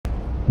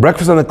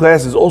Breakfast on the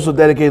class is also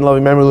dedicated in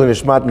loving memory to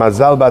Nishmat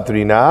Mazal Bat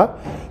Rina,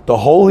 the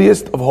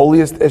holiest of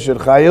holiest Esher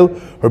Chayil.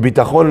 Her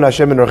bitachon and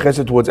Hashem and her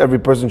chesed towards every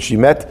person she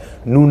met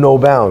knew no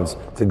bounds.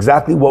 It's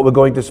exactly what we're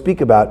going to speak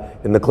about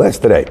in the class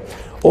today.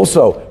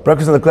 Also,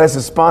 Breakfast on the class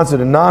is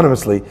sponsored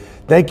anonymously.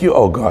 Thank you.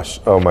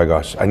 Oh my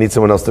gosh. I need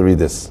someone else to read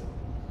this.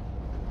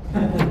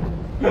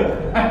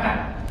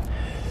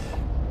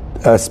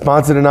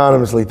 Sponsored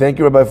anonymously. Thank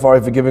you, Rabbi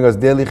Fari, for giving us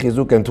daily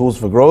chizuk and tools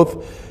for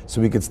growth, so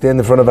we could stand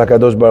in front of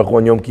HaKadosh Baruch Hu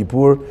on Yom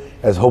Kippur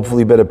as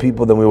hopefully better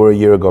people than we were a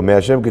year ago. May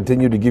Hashem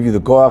continue to give you the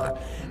koach,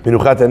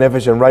 minuchat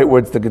hanefesh, and right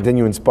words to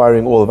continue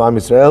inspiring all of Am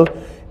Yisrael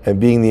and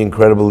being the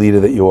incredible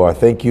leader that you are.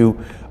 Thank you,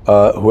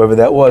 whoever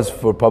that was,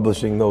 for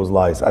publishing those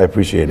lies. I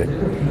appreciate it.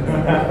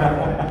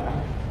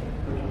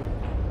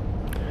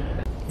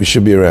 We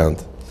should be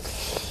around.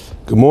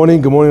 Good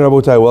morning,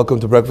 Rabotai. Welcome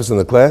to Breakfast in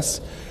the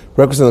Class.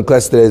 Breakfast in the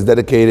Class today is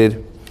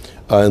dedicated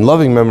in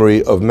loving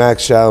memory of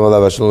Max Shalom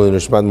Alav Hashalom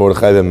Nishmat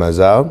Mordechai ben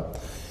Mazal.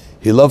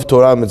 He loved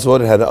Torah and Mitzvot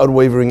and had an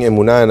unwavering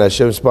emunah in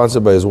Hashem,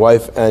 sponsored by his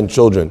wife and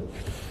children.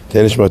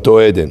 Tenishmato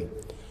Eden.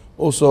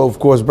 Also, of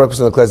course, Breakfast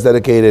in the Class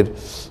dedicated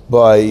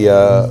by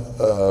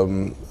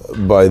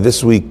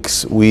this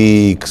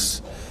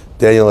week's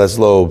Daniel S.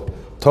 Loeb,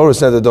 Torah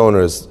Center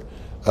donors,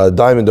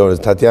 Diamond donors,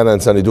 Tatiana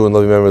and Sunny Dur, in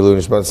loving memory of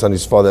Nishmat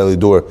Sunny's father Eli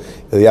Dur,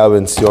 Eliyahu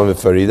and Sion and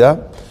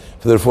Farida.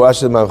 For the Refuah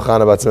Shel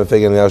Mamchana Batzem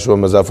Fegen and Yashua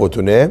Mazal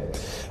Fortuné.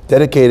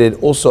 Dedicated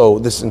also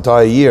this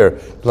entire year,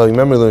 loving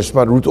memory of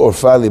Nishmat Ruth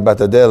Orfali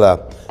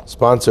Batadela,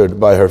 sponsored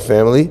by her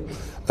family.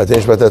 And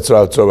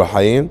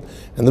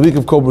the week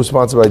of Kobru,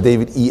 sponsored by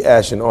David E.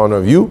 Ash, in honor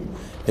of you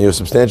and your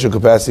substantial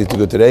capacity to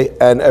go today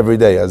and every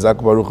day.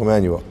 Azak Baruch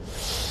Emmanuel.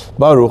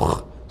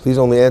 Baruch, please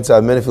only answer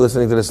amen if you're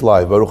listening to this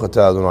live. Baruch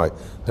atah Adonai.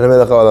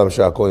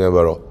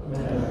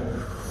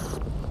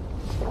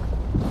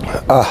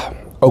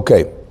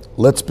 Okay,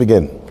 let's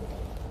begin.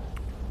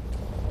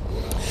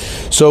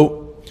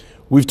 So,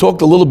 we've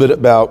talked a little bit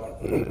about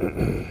it,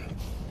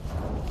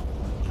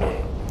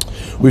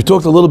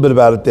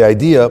 the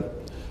idea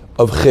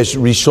of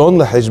Rishon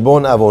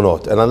Lecheshbon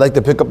Avonot, and I'd like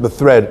to pick up the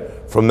thread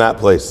from that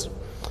place.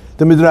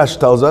 The Midrash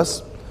tells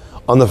us,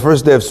 on the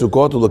first day of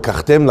Sukkot,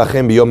 Ulekachtem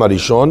lachem biyom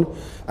harishon,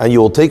 and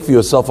you will take for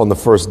yourself on the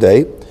first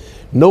day.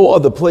 No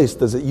other place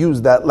does it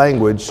use that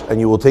language, and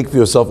you will take for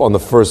yourself on the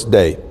first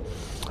day.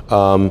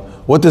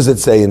 What does it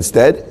say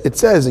instead? It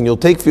says, and you'll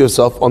take for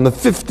yourself on the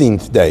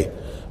 15th day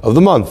of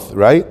the month,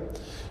 right?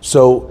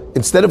 So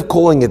instead of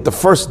calling it the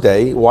first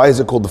day, why is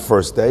it called the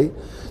first day?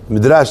 The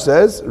Midrash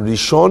says,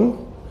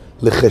 Rishon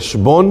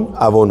Lecheshbon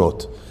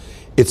Avonot.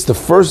 It's the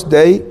first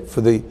day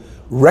for the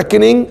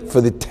reckoning,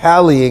 for the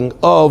tallying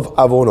of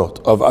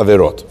Avonot, of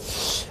Averot.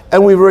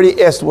 And we've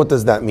already asked, what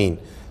does that mean?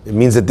 It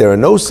means that there are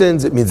no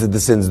sins, it means that the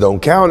sins don't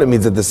count, it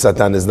means that the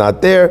Satan is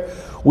not there.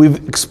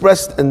 We've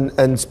expressed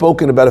and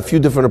spoken about a few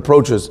different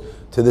approaches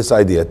to this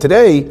idea.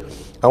 Today,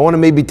 I want to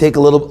maybe take a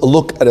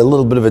look at a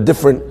little bit of a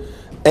different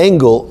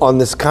angle on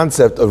this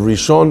concept of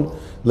Rishon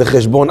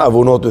Lecheshbon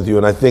Avonot with you,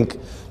 and I think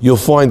you'll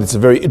find it's a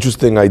very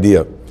interesting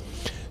idea.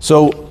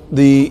 So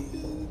the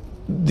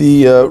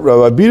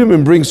Rabbi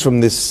Biderman brings from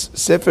this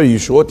Sefer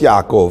Yeshuot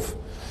Yaakov,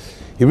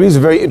 he brings a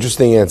very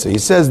interesting answer. He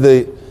says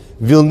the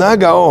Vilna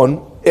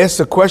Gaon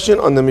asks a question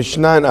on the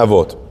Mishnah and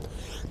Avot.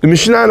 The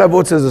Mishnah and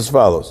Avot says as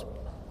follows: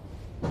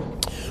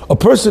 a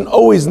person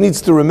always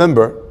needs to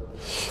remember,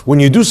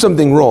 when you do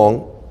something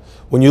wrong,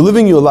 when you're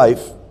living your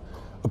life,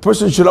 a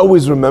person should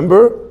always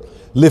remember,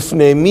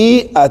 Lifnei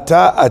mi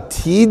ata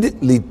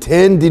atid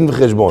liten din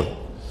v'cheshbon.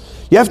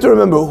 You have to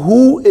remember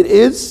who it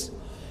is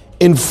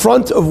in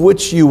front of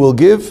which you will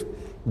give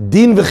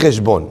din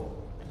v'cheshbon.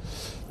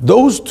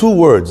 Those two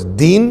words,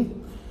 din,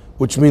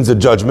 which means a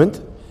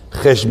judgment,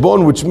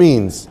 cheshbon, which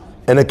means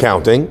an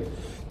accounting,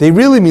 they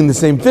really mean the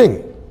same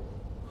thing.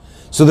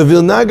 So the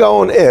Vilna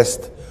Gaon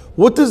asked,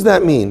 what does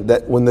that mean?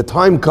 That when the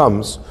time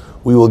comes,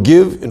 we will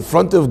give in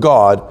front of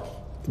God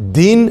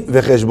din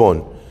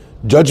v'cheshbon,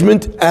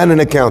 judgment and an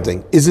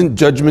accounting. Isn't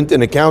judgment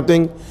an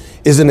accounting?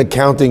 Isn't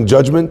accounting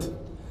judgment?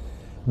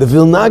 The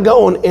Vilna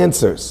Gaon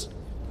answers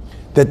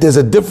that there's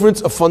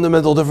a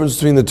fundamental difference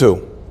between the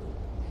two.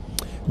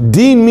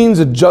 Din means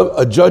a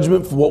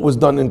judgment for what was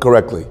done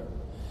incorrectly.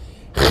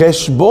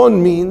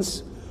 Cheshbon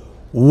means,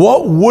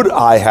 what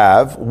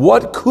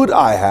could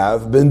I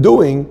have been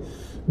doing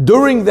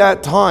during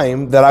that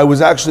time that I was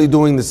actually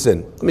doing the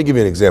sin? Let me give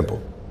you an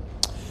example.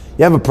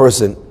 You have a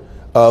person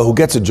who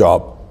gets a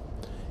job.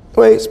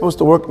 Anyway, he's supposed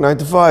to work 9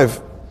 to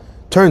 5.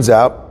 Turns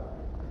out,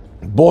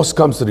 boss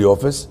comes to the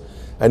office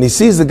and he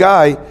sees the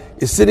guy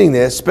is sitting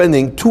there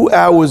spending 2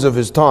 hours of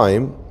his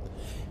time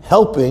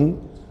helping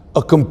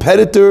a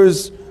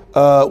competitor's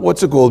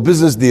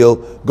business deal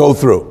go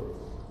through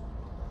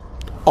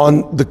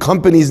on the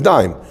company's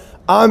dime.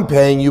 I'm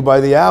paying you by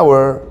the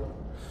hour,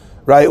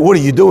 right? What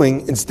are you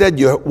doing? Instead,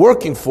 you're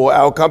working for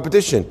our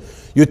competition.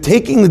 You're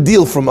taking the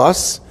deal from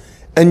us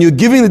and you're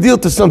giving the deal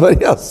to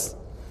somebody else,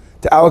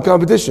 to our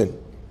competition.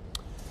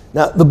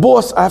 Now, the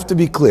boss, I have to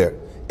be clear,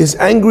 is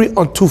angry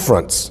on two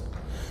fronts.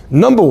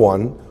 Number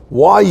one,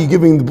 why are you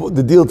giving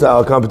the deal to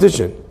our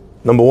competition?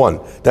 Number one,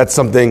 that's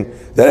something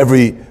that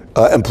every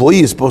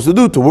employee is supposed to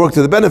do to work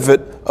to the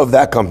benefit of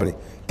that company.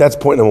 That's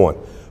point number one.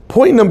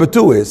 Point number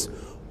two is,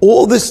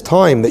 all this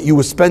time that you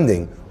were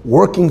spending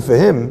working for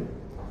him,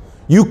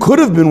 you could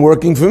have been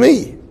working for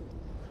me.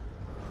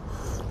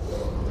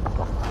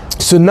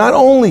 So not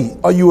only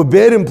are you a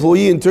bad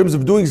employee in terms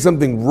of doing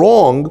something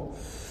wrong,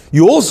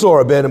 you also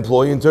are a bad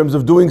employee in terms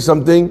of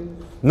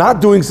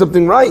not doing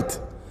something right.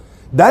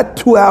 That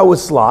 2-hour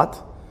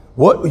slot,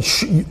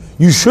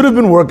 you should have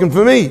been working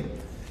for me.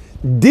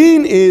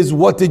 Din is,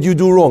 what did you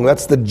do wrong?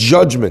 That's the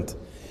judgment.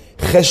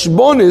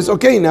 Cheshbon is,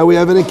 okay, now we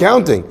have an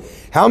accounting.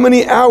 How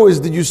many hours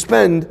did you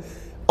spend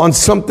on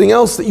something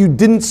else that you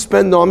didn't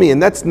spend on me?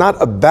 And that's not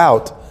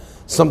about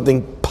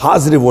something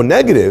positive or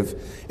negative.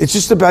 It's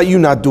just about you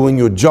not doing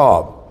your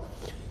job.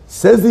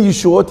 Says the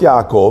Yeshuot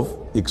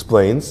Yaakov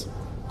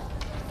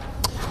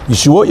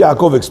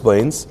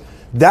explains,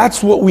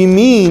 that's what we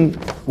mean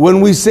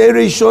when we say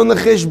Rishon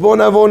L'Cheshbon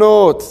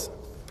Avonot.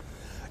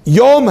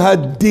 Yom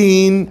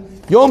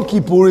Hadin, Yom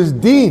Kippur is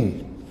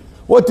Din.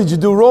 What did you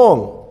do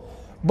wrong?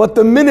 But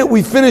the minute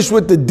we finish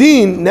with the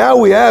Din, now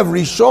we have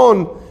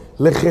Rishon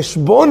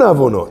L'Cheshbon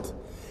Avonot.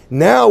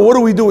 Now what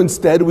do we do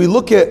instead? We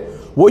look at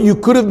what you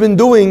could have been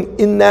doing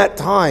in that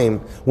time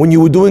when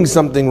you were doing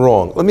something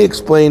wrong. Let me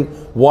explain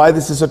why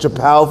this is such a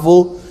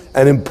powerful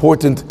and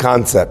important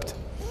concept.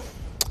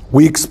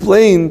 We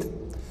explained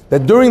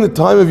that during the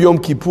time of Yom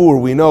Kippur,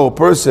 we know a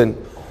person,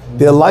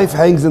 their life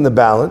hangs in the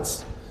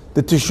balance.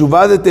 The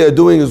teshuvah that they are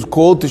doing is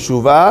called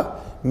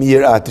teshuvah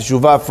mi'irah,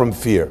 teshuvah from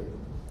fear.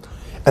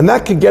 And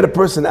that can get a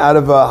person out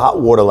of hot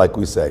water, like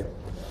we say.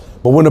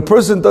 But when a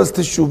person does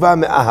teshuvah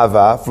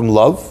me'ahava, from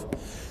love,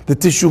 the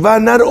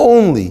teshuvah not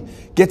only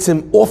gets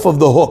him off of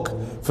the hook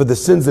for the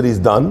sins that he's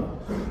done,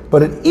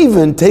 but it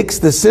even takes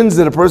the sins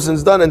that a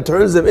person's done and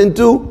turns them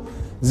into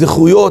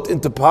zichuyot,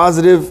 into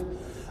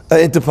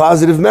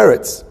positive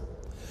merits.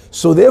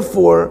 So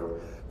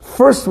therefore,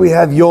 first we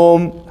have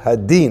Yom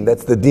Hadin,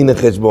 that's the Din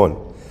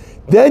Cheshbon.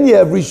 Then you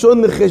have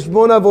Rishon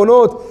L'Cheshbon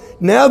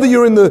Avonot. Now that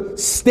you're in the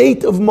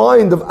state of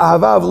mind of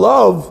ahava, of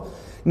love,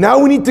 now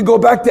we need to go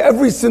back to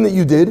every sin that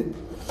you did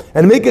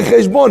and make a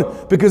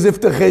cheshbon. Because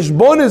if the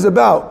cheshbon is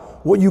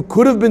about what you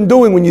could have been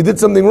doing when you did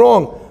something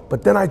wrong,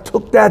 but then I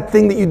took that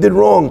thing that you did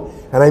wrong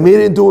and I made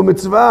it into a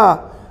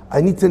mitzvah,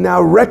 I need to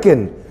now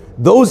reckon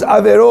those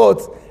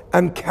averot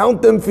and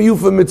count them for you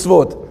for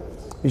mitzvot.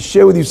 Let me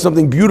share with you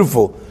something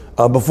beautiful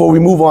before we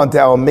move on to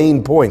our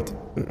main point.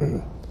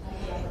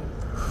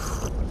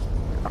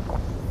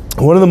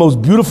 One of the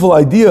most beautiful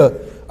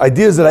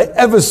ideas that I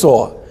ever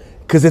saw,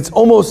 because it's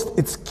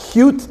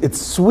cute,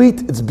 it's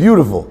sweet, it's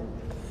beautiful,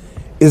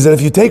 is that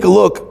if you take a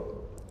look,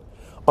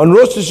 on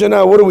Rosh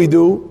Hashanah, what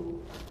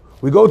do?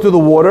 We go to the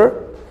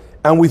water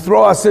and we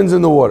throw our sins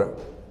in the water.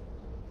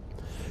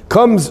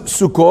 Comes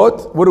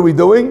Sukkot, what are we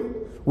doing?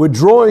 We're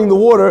drawing the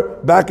water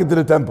back into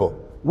the temple.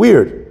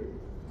 Weird.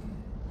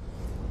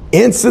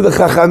 Answer the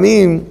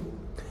Chachamim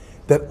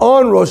that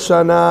on Rosh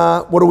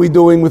Hashanah, what are we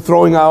doing? We're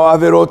throwing our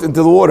averot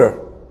into the water.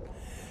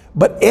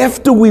 But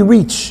after we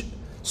reach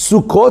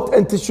Sukkot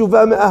and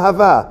Teshuvah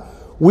Me'ahava,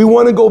 we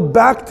want to go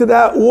back to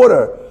that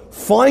water,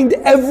 find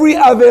every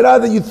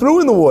averah that you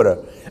threw in the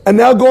water, and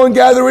now go and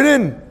gather it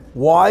in.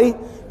 Why?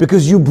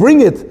 Because you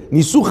bring it,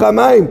 Nisuch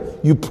HaMayim,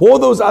 you pour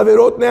those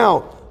averot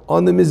now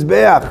on the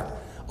Mizbeach,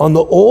 on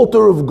the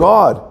altar of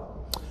God.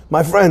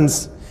 My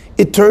friends,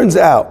 it turns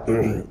out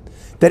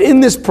that in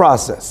this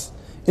process,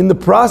 in the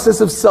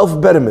process of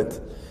self-betterment,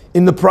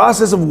 in the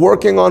process of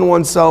working on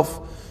oneself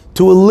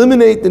to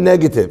eliminate the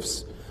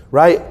negatives,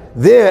 right?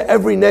 There,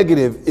 every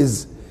negative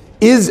is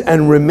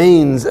and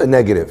remains a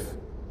negative.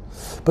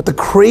 But the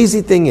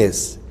crazy thing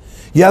is,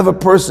 you have a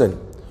person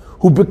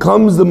who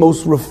becomes the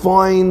most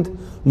refined,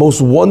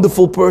 most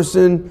wonderful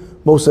person,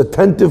 most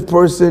attentive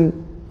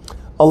person.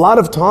 A lot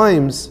of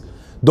times,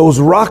 those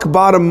rock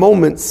bottom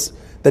moments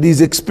that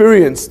he's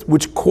experienced,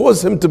 which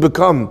cause him to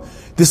become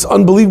this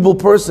unbelievable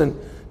person,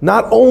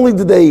 not only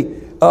do they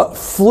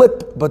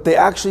flip, but they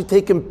actually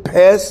take him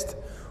past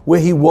where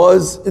he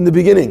was in the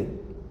beginning.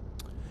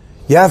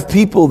 You have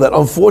people that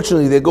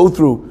unfortunately they go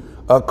through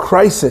a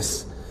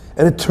crisis,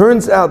 and it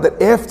turns out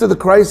that after the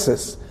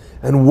crisis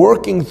and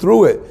working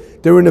through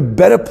it, they're in a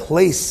better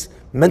place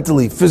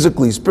mentally,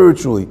 physically,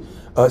 spiritually,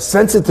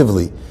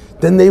 sensitively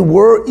than they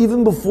were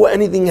even before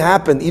anything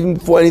happened, even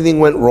before anything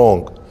went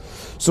wrong.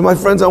 So my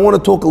friends, I want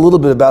to talk a little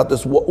bit about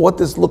this, what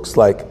this looks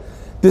like,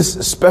 this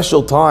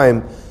special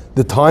time,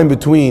 the time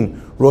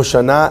between Rosh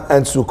Hashanah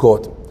and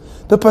Sukkot.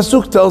 The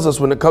Pasuk tells us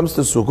when it comes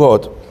to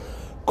Sukkot,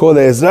 Kol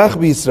Ezrach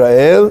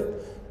B'Yisrael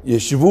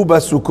Yeshivu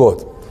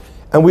B'Sukkot.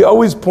 And we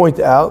always point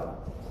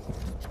out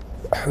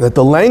that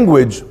the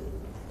language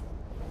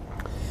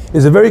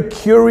is a very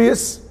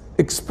curious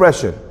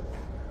expression.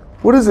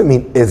 What does it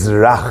mean,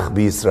 Ezrach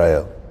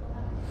B'Yisrael?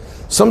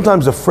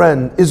 Sometimes a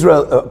friend,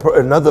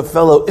 another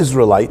fellow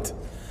Israelite,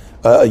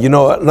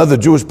 another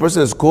Jewish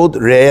person is called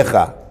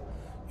Re'echa,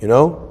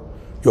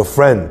 your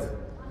friend.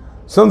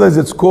 Sometimes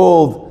it's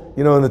called,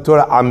 in the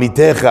Torah,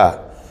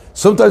 Amitecha.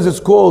 Sometimes it's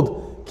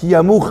called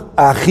Kiyamuch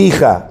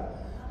Achicha.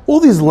 All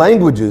these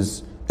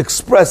languages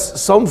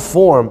express some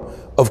form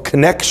of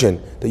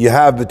connection that you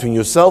have between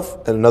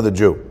yourself and another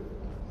Jew.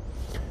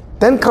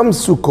 Then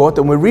comes Sukkot,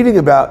 and we're reading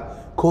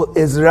about called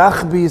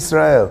Ezrach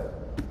B'Yisrael.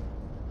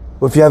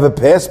 Well, if you have a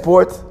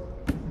passport,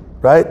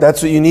 right,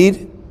 that's what you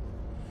need.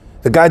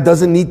 The guy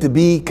doesn't need to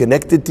be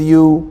connected to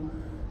you,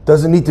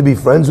 doesn't need to be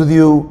friends with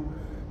you,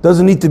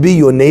 doesn't need to be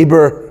your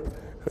neighbor.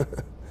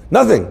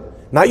 Nothing.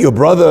 Not your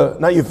brother,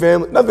 not your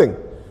family, nothing.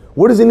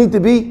 What does he need to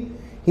be?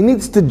 He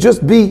needs to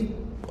just be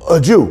a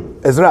Jew,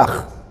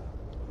 Ezrach.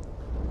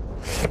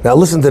 Now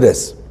listen to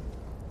this.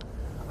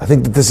 I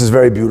think that this is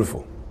very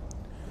beautiful.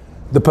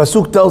 The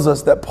Pasuk tells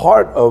us that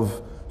part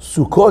of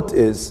Sukkot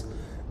is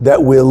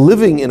that we're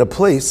living in a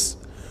place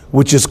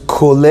which is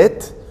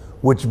kolet,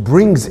 which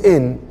brings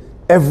in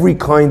every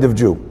kind of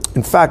Jew.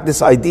 In fact,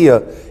 this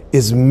idea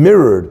is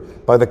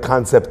mirrored by the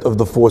concept of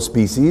the four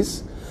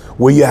species,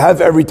 where you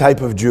have every type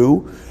of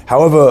Jew,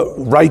 however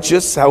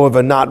righteous,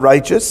 however not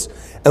righteous,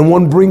 and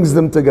one brings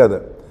them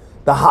together.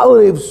 The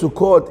holiday of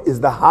Sukkot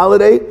is the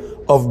holiday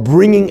of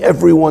bringing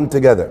everyone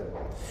together.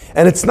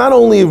 And it's not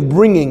only of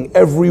bringing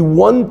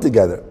everyone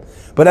together,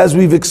 but as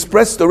we've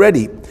expressed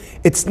already,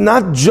 it's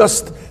not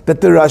just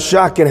that the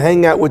Rasha can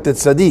hang out with the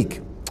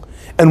Tzaddik,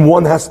 and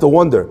one has to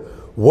wonder,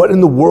 what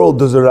in the world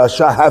does a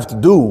Rasha have to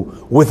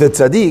do with a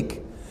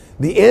Tzaddik?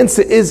 The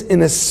answer is,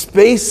 in a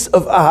space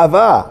of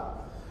Ahava,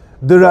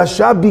 the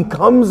Rasha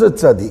becomes a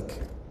Tzaddik.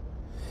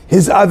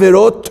 His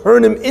Averot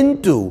turn him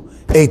into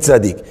a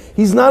Tzaddik.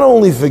 He's not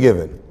only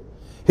forgiven,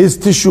 his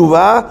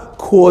Teshuvah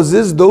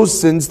causes those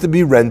sins to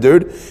be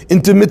rendered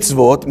into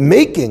mitzvot,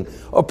 making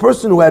a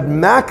person who had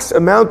max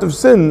amount of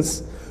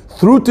sins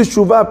through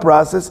Teshuvah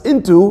process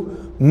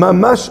into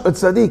Mamash a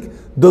Tzaddik.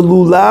 The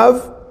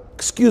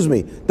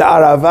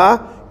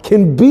Arava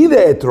can be the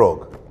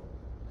Etrog.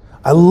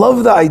 I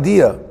love the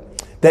idea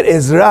that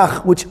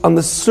Ezrach, which on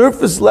the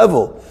surface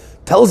level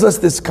tells us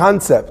this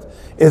concept,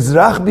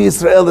 Ezrach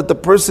B'Yisrael, that the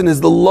person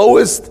is the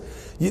lowest.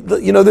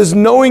 You know, there's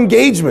no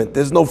engagement,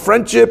 there's no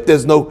friendship,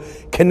 there's no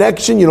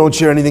connection, you don't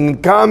share anything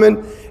in common.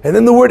 And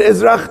then the word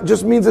Ezrach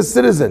just means a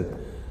citizen.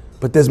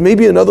 But there's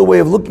maybe another way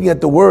of looking at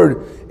the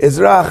word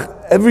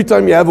Ezrach. Every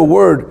time you have a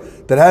word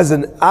that has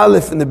an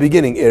aleph in the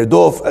beginning,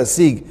 Erdof,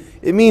 Asig,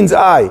 it means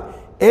I.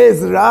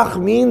 Ezrach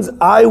means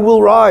I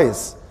will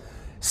rise.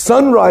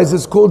 Sunrise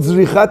is called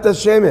Zrichat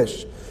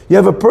HaShemesh. You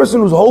have a person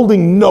who's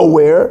holding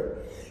nowhere.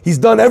 He's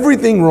done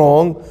everything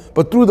wrong,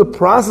 but through the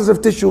process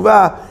of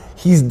Teshuvah,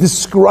 he's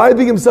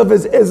describing himself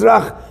as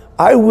Ezrach.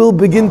 I will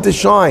begin to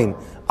shine.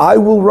 I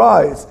will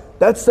rise.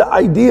 That's the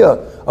idea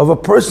of a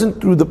person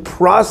through the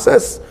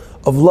process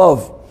of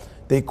love.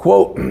 They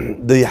quote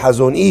the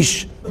Hazon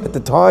Ish at the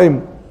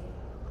time.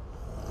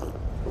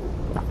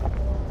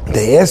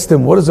 They asked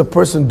him, what does a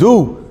person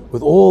do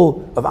with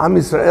all of Am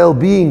Yisrael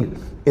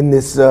being in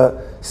this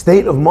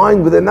state of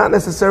mind where they're not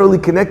necessarily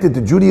connected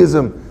to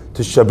Judaism,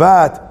 to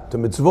Shabbat, to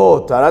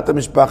mitzvot, taharat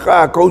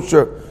mishpacha,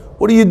 kosher?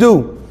 What do you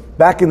do?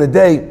 Back in the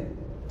day,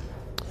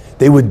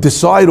 they would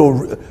decide, or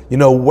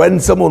when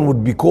someone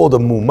would be called a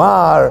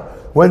mumar,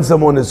 when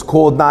someone is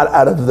called not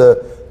out of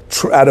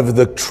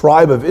the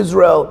tribe of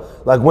Israel,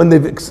 like when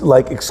they've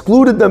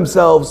excluded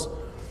themselves.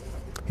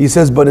 He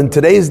says, but in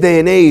today's day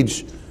and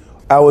age,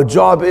 our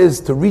job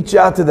is to reach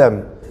out to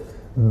them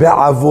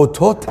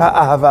be'avotot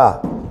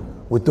ha'ahava,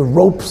 with the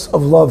ropes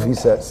of love, he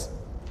says.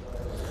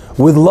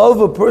 With love,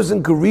 a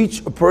person could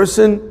reach a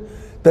person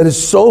that is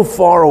so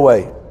far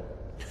away.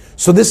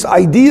 So this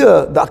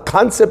idea, the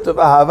concept of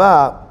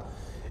ahava,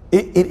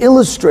 it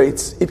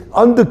illustrates, it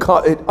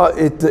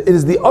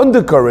is the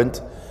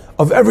undercurrent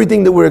of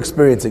everything that we're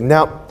experiencing.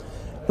 Now,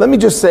 let me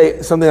just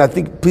say something. I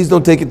think, please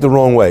don't take it the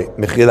wrong way.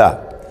 Mechila.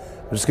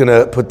 I'm just going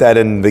to put that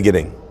in the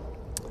beginning.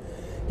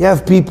 You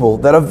have people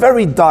that are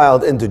very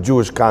dialed into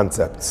Jewish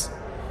concepts,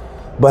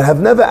 but have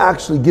never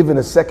actually given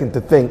a second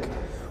to think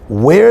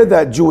where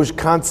that Jewish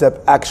concept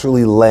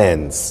actually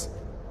lands.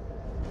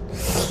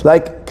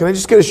 Like, can I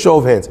just get a show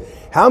of hands?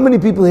 How many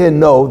people here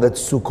know that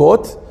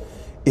Sukkot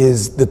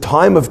is the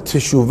time of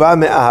Teshuvah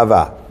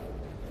Me'ahava?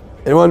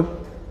 Anyone?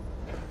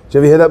 Did you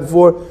ever hear that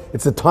before?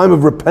 It's the time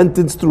of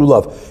repentance through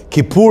love.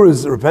 Kippur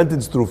is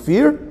repentance through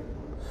fear.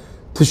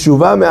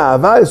 Teshuvah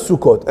Me'ahava is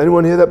Sukkot.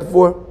 Anyone hear that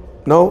before?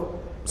 No?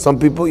 Some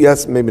people?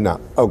 Yes, maybe not.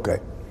 Okay.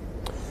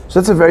 So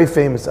that's a very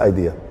famous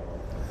idea.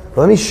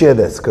 But let me share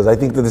this, because I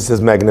think that this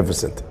is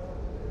magnificent.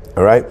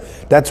 All right?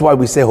 That's why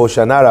we say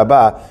Hoshana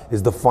Rabbah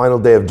is the final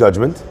day of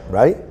judgment,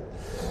 right?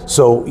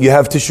 So you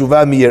have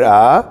Teshuvah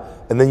Mi'ir'ah,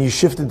 and then you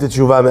shift into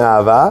Teshuvah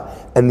Me'ahava,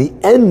 and the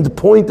end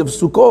point of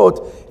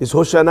Sukkot is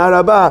Hoshana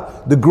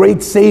Rabbah, the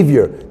great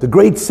Savior, the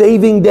great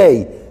saving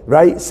day,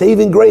 right?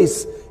 Saving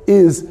grace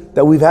is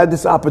that we've had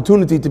this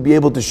opportunity to be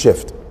able to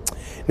shift.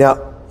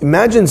 Now,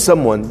 imagine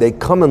someone, they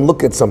come and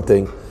look at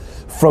something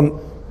from,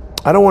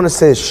 I don't want to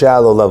say a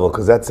shallow level,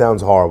 because that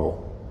sounds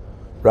horrible,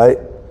 right?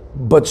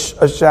 But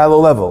a shallow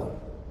level.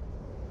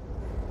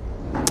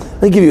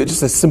 Let me give you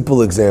just a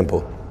simple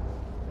example.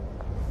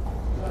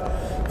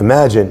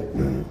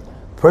 Imagine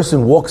a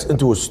person walks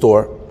into a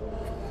store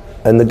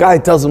and the guy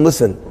tells him,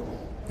 listen,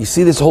 you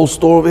see this whole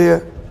store over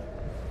here?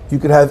 you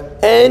could have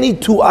any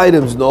 2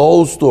 items in the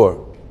whole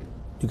store,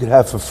 you could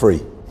have for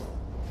free.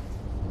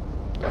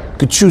 You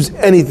could choose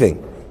anything.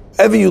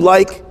 Whatever you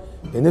like,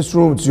 in this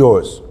room it's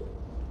yours.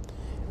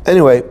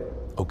 Anyway,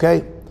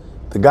 okay,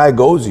 the guy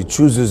goes, he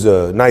chooses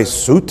a nice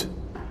suit,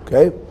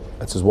 okay,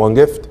 that's his one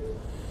gift.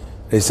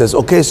 And he says,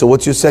 okay, so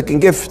what's your second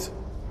gift?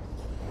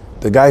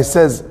 The guy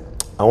says,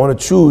 I want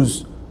to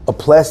choose a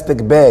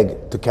plastic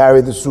bag to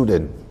carry the suit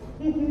in.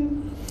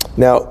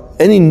 Now,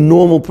 any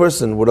normal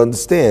person would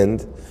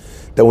understand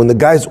that when the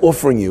guy's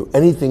offering you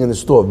anything in the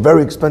store,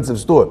 very expensive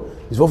store,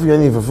 he's offering you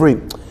anything for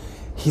free,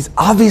 he's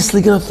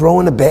obviously going to throw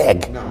in a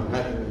bag. No,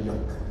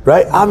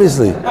 right?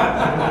 Obviously.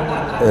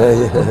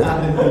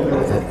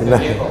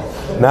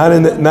 Not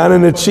in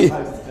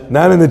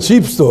the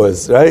cheap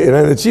stores, right?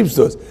 Not in the cheap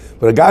stores.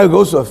 But a guy who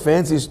goes to a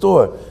fancy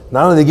store,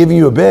 not only are they giving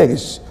you a bag,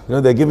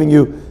 they're giving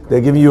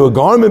you a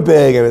garment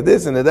bag and a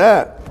this and a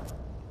that.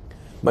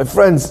 My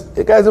friends,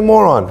 the guy's a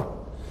moron.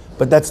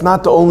 But that's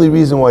not the only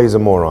reason why he's a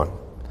moron.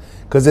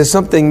 Because there's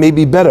something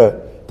maybe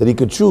better that he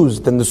could choose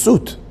than the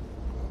suit.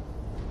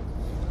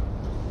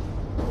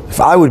 If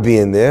I would be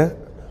in there,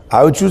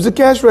 I would choose the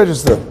cash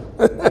register.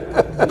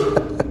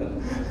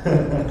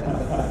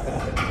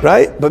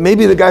 Right? But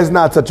maybe the guy's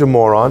not such a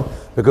moron,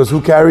 because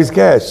who carries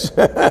cash?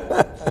 Right?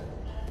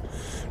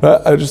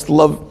 I just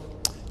love,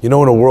 when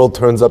a world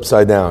turns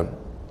upside down,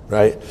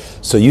 right?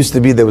 So it used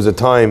to be there was a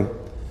time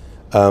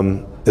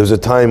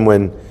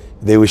when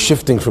they were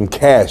shifting from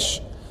cash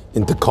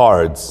into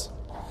cards.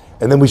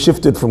 And then we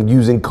shifted from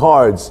using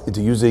cards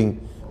into using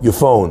your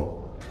phone,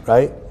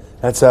 right?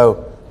 That's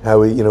how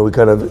we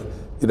kind of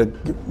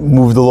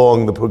moved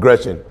along the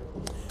progression.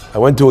 I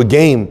went to a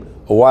game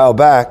a while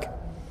back,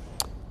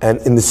 and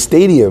in the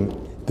stadium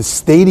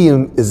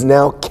is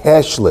now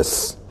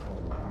cashless.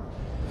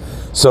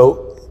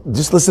 So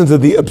just listen to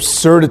the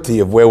absurdity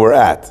of where we're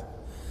at.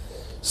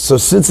 So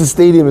since the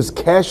stadium is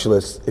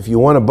cashless, if you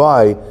want to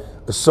buy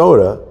a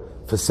soda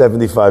for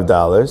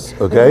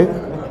 $75, okay?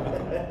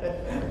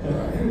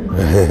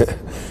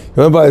 You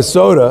want to buy a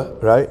soda,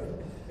 right?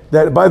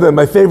 That, by the way,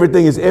 my favorite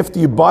thing is after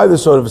you buy the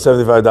soda for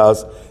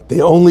 $75, they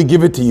only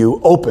give it to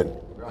you open.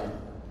 Right.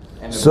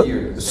 And so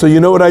you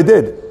know what I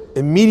did?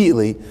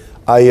 Immediately,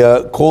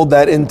 I called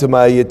that into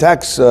my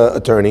tax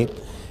attorney,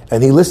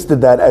 and he listed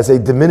that as a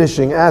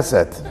diminishing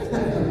asset.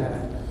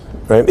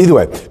 Right? Either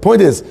way,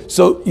 point is,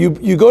 so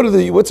you go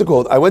to what's it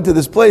called? I went to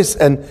this place,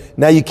 and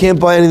now you can't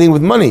buy anything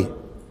with money.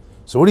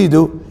 So what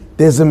do?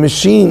 There's a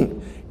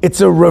machine.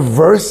 It's a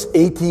reverse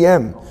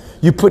ATM.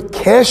 You put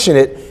cash in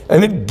it,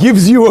 and it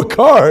gives you a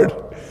card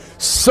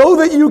so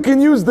that you can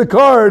use the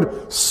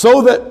card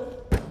so that...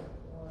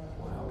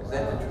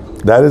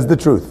 That is the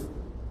truth.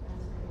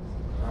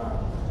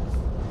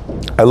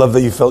 I love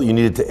that you felt you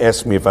needed to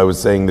ask me if I was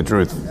saying the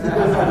truth.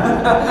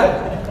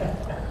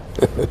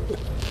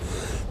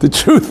 The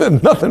truth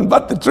and nothing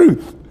but the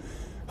truth.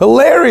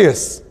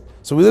 Hilarious.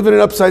 So we live in an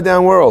upside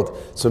down world.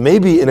 So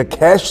maybe in a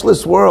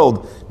cashless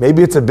world,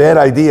 maybe it's a bad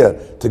idea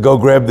to go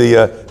grab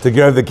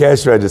the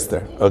cash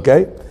register,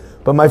 okay?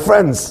 But my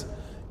friends,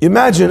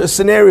 imagine a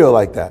scenario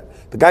like that.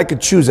 The guy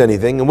could choose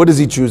anything, and what is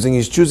he choosing?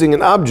 He's choosing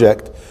an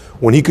object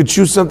when he could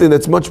choose something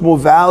that's much more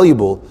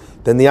valuable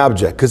than the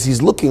object, because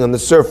he's looking on the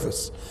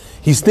surface.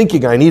 He's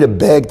thinking, I need a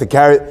bag to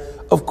carry.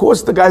 Of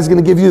course the guy's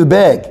going to give you the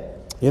bag.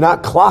 You're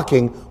not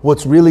clocking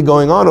what's really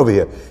going on over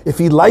here. If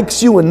he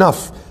likes you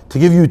enough to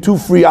give you 2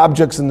 free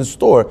objects in the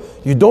store,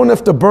 you don't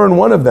have to burn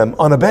one of them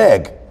on a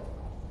bag.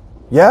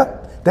 Yeah?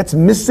 That's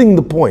missing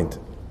the point.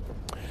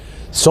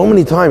 So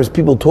many times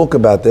people talk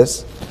about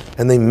this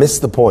and they miss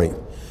the point.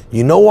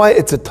 You know why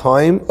it's a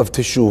time of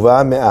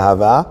teshuvah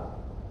me'ahava?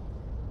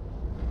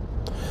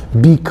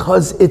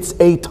 Because it's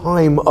a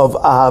time of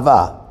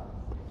ahava.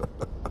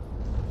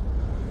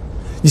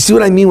 You see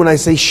what I mean when I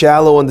say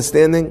shallow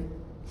understanding?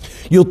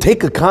 You'll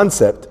take a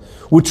concept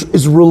which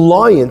is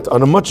reliant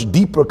on a much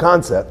deeper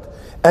concept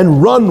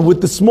and run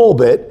with the small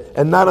bit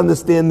and not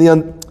understand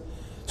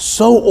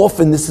So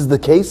often this is the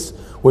case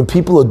when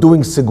people are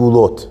doing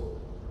segulot.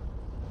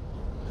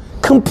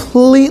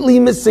 Completely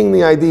missing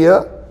the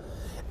idea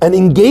and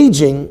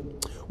engaging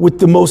with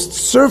the most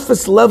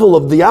surface level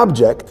of the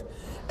object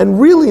and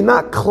really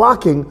not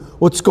clocking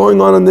what's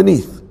going on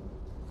underneath.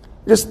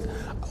 Just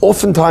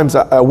oftentimes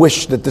I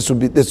wish that this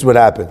would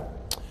happen.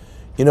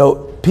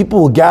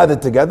 People will gather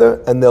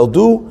together and they'll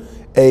do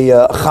a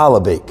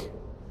challah bake.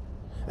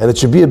 And it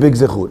should be a big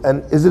zechut.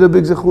 And is it a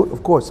big zechut?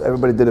 Of course,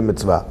 everybody did a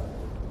mitzvah.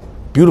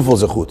 Beautiful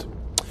zechut.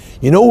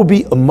 It would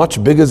be a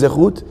much bigger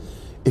zechut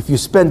if you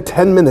spend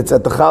 10 minutes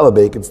at the challah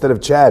bake instead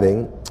of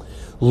chatting,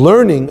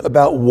 learning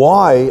about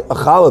why a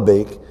challah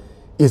bake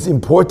is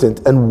important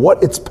and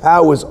what its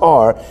powers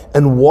are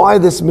and why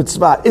this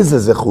mitzvah is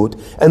a zechut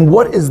and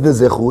what is the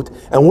zechut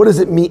and what does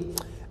it mean.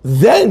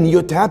 Then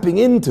you're tapping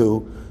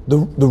into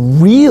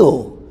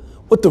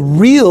what the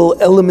real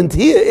element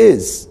here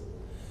is.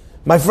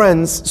 My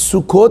friends,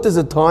 Sukkot is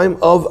a time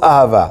of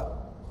ahava.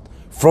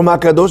 From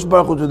HaKadosh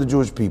Baruch Hu to the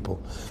Jewish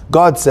people.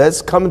 God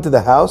says, come into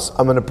the house,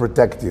 I'm going to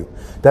protect you.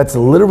 That's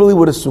literally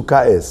what a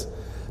sukkah is.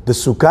 The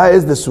sukkah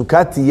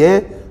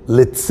tiyeh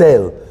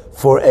litzel,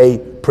 for a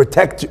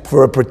protection,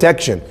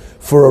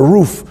 for a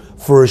roof,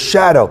 for a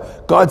shadow.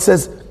 God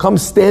says, come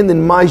stand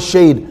in my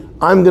shade,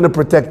 I'm going to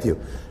protect you.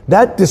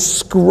 That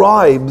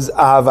describes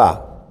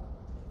ahava.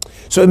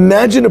 So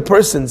imagine a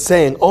person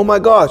saying, oh my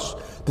gosh,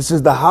 this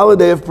is the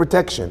holiday of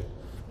protection.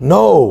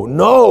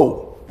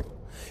 No.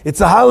 It's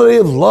a holiday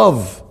of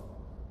love.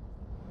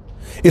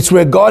 It's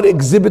where God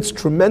exhibits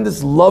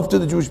tremendous love to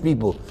the Jewish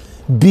people.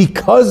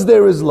 Because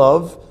there is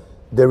love,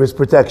 there is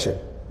protection.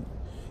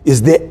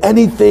 Is there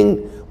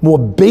anything more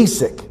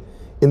basic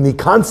in the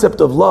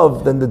concept of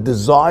love than the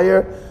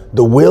desire,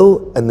 the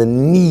will, and the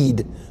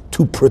need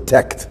to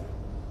protect?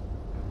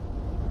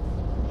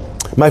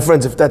 My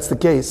friends, if that's the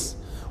case,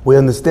 we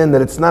understand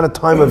that it's not a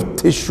time of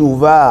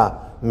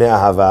teshuvah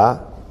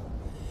me'ahava,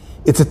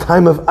 it's a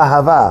time of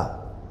ahava,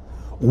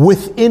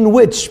 within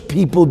which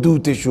people do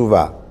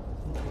teshuvah.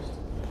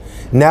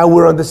 Now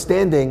we're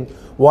understanding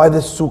why the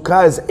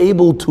sukkah is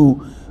able to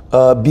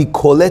be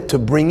kolet, to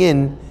bring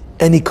in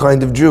any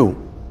kind of Jew.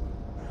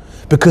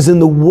 Because in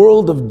the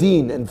world of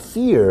deen and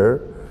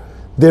fear,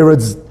 there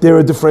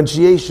are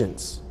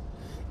differentiations.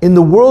 In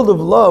the world of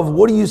love,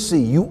 what do you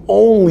see? You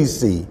only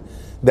see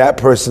that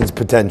person's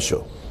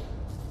potential.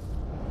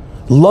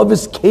 Love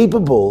is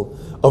capable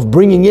of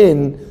bringing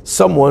in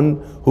someone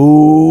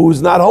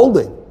who's not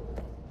holding.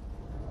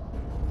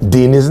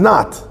 Deen is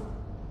not.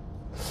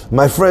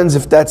 My friends,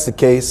 if that's the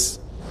case,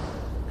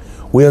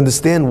 we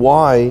understand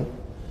why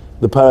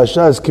the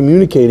parasha is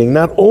communicating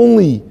not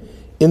only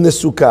in the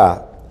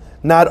sukkah,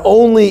 not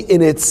only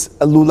in its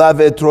lulav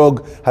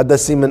etrog,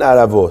 hadasim and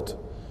aravot,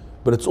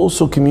 but it's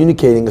also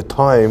communicating a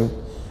time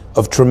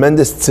of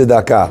tremendous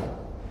tzedakah.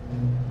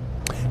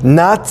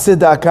 Not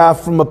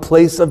tzedakah from a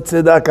place of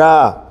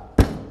tzedakah.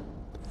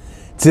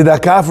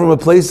 Tzedakah from a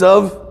place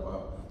of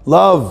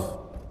love.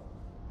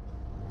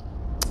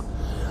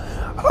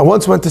 I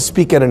once went to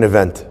speak at an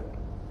event.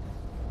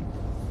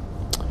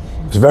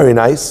 It was very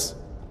nice.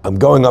 I'm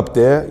going up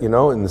there, in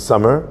the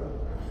summer.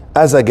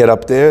 As I get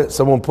up there,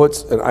 someone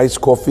puts an iced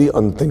coffee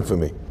on the thing for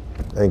me.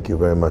 Thank you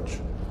very much.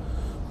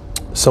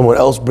 Someone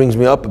else brings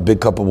me up a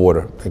big cup of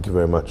water. Thank you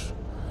very much.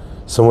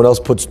 Someone else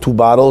puts 2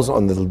 bottles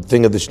on the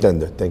thing of the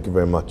stender. Thank you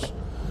very much.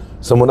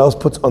 Someone else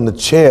puts on the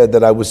chair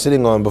that I was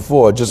sitting on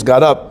before. I just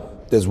got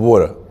up, there's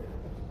water.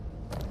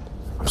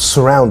 I'm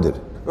surrounded,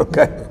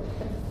 okay?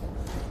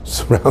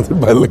 Surrounded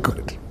by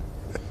liquid.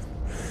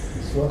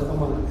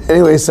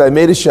 Anyway, so I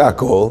made a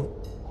shakol,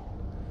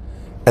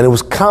 and it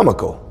was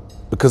comical,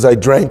 because I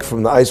drank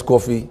from the iced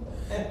coffee,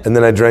 and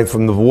then I drank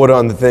from the water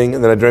on the thing,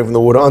 and then I drank from the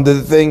water under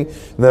the thing,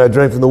 and then I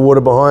drank from the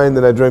water behind, and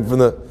then I drank from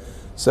the...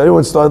 So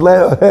everyone started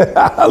laughing.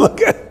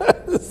 Look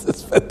at this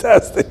is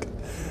fantastic.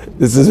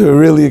 This is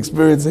really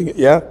experiencing it,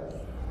 yeah?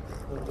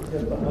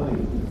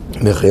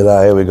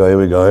 Mechila, here we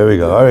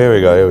go. All right,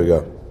 here we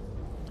go.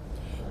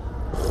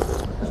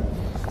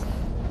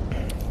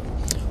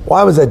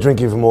 Why was I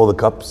drinking from all the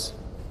cups?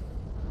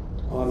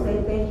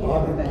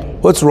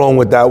 What's wrong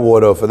with that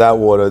water, for that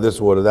water, this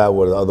water, that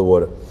water, the other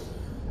water?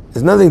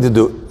 There's nothing to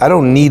do. I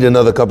don't need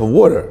another cup of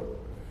water.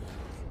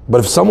 But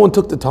if someone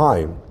took the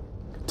time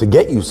to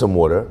get you some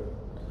water,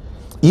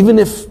 even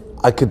if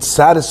I could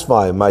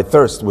satisfy my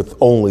thirst with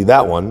only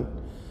that one,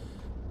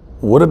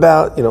 what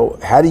about,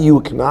 how do you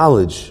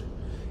acknowledge,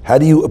 how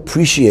do you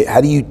appreciate,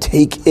 how do you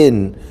take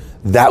in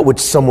that which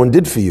someone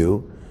did for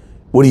you?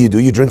 What do?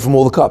 You drink from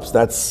all the cups.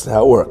 That's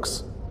how it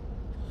works.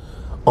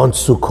 On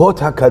Sukkot,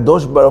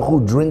 HaKadosh Baruch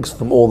Hu drinks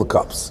from all the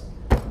cups.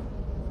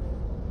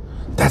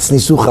 That's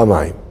Nisuch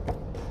HaMayim.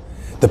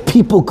 The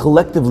people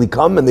collectively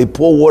come and they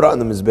pour water on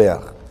the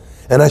Mizbeach.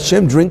 And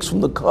Hashem drinks from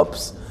the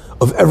cups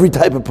of every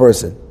type of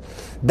person.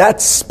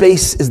 That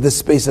space is the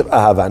space of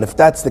Ahava. And if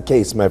that's the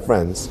case, my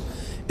friends,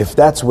 if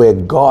that's where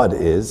God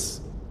is,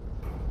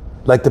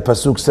 like the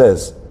Pasuk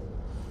says,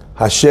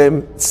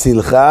 Hashem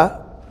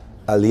tzilcha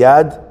al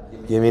yad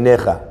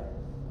yeminecha.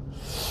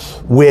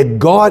 Where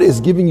God is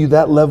giving you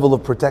that level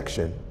of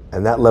protection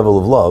and that level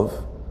of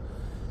love,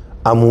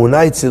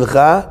 Amunai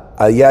tzilcha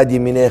al yad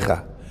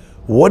yeminecha.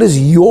 What is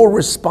your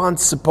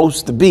response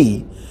supposed to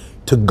be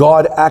to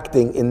God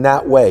acting in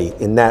that way,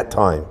 in that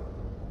time?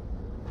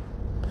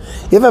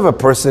 You ever have a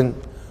person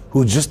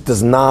who just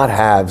does not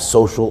have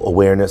social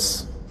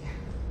awareness?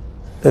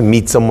 And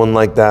meet someone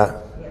like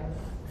that?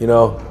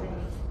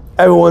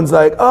 Everyone's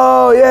like,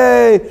 oh,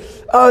 yay,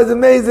 oh, it's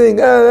amazing,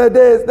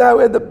 this, that,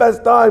 we had the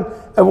best time.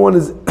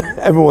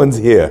 Everyone's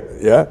here,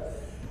 yeah?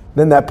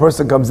 Then that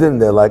person comes in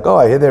and they're like, oh,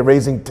 I hear they're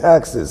raising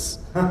taxes.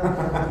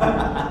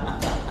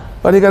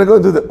 Why do you gotta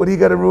go do that? What do you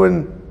gotta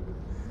ruin?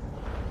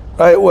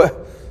 Right? What?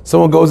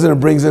 Someone goes in and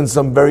brings in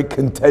some very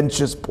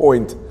contentious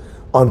point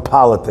on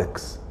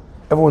politics.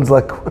 Everyone's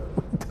like,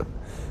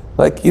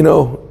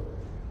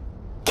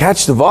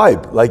 catch the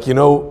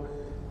vibe.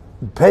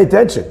 Pay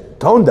attention.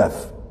 Tone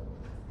deaf.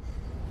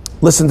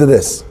 Listen to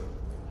this.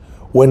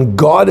 When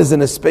God is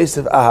in a space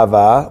of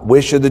ahava,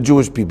 where should the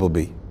Jewish people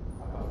be?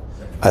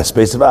 A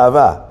space of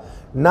ahava.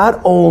 Not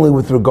only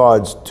with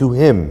regards to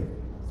Him.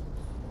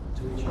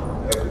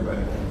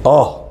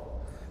 Oh,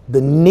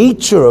 the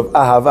nature of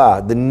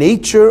ahava, the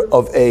nature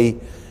of a,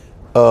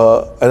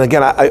 and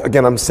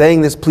again, I'm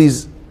saying this,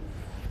 please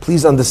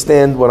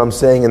understand what I'm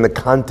saying in the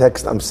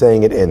context I'm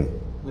saying it in.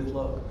 With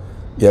love.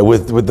 Yeah,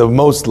 with the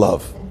most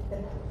love.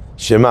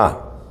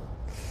 Shema.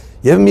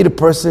 You ever meet a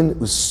person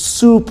who's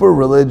super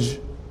religious,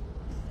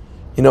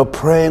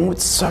 praying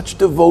with such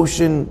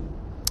devotion,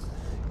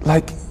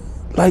 like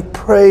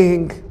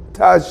praying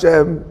to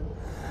Hashem,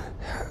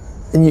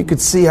 and you could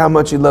see how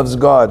much he loves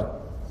God.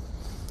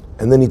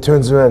 And then he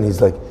turns around and he's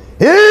like,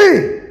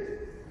 hey!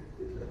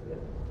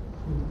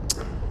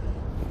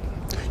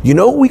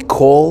 We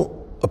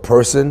call a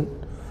person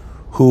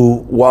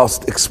who,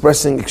 whilst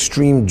expressing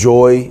extreme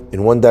joy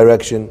in one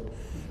direction,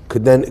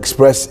 could then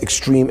express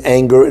extreme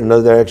anger in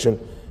another direction,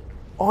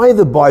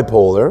 either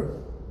bipolar,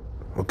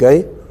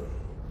 okay,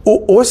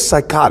 or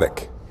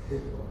psychotic,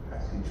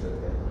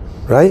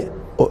 right?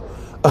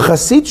 A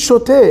Hasid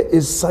Shoteh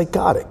is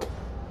psychotic.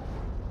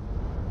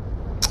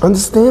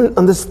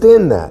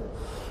 Understand that.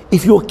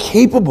 If you're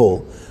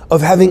capable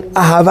of having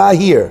ahava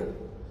here,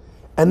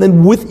 and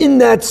then within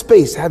that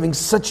space having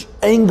such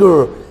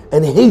anger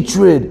and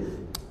hatred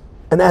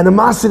and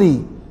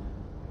animosity,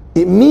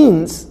 it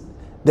means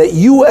that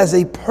you as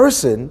a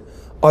person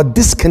are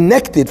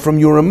disconnected from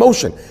your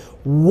emotion.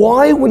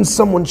 Why, when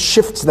someone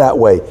shifts that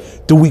way,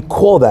 do we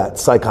call that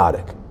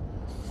psychotic?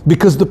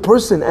 Because the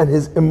person and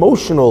his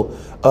emotional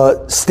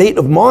state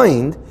of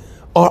mind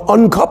are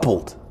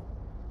uncoupled.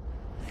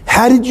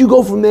 How did you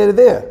go from there to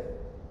there?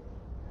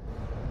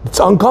 It's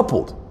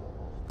uncoupled.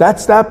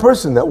 That's that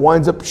person that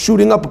winds up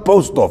shooting up a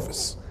post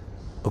office.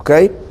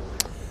 Okay?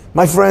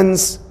 My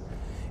friends,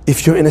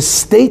 if you're in a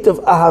state of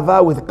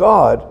ahava with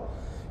God,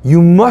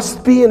 you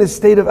must be in a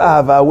state of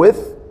ahava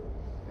with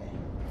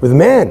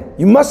man.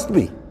 You must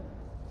be.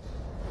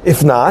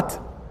 If not,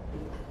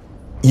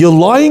 you're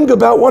lying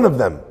about one of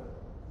them.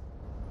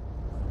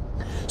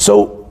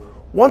 So,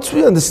 once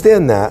we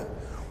understand that,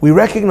 we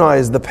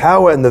recognize the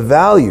power and the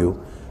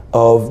value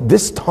of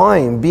this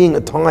time being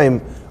a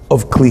time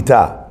of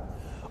klita,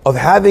 of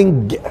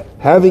having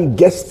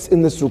guests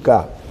in the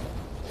sukkah.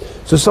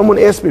 So someone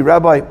asked me,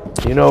 Rabbi,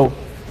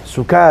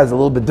 sukkah is a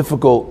little bit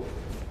difficult.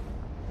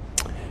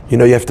 You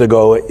have to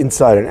go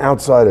inside and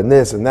outside and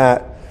this and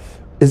that.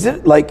 Is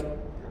it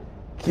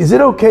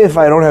okay if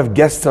I don't have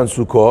guests on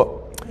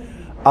Sukkot?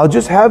 I'll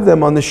just have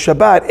them on the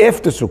Shabbat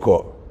after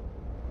Sukkot.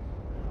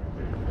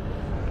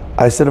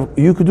 I said,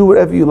 you could do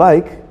whatever you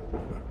like.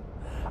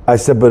 I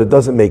said, but it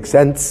doesn't make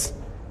sense.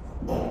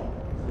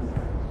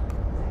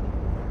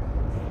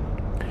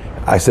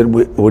 I said,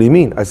 what do you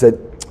mean? I said,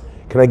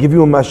 can I give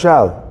you a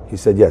mashal? He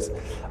said, yes.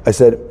 I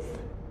said,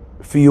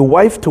 for your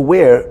wife to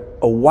wear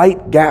a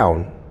white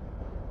gown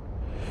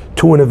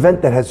to an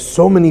event that has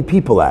so many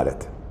people at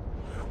it,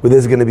 where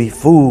there's going to be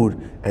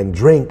food and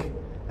drink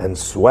and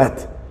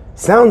sweat,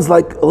 sounds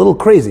like a little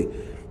crazy.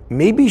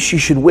 Maybe she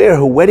should wear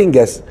her wedding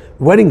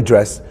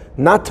dress,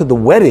 not to the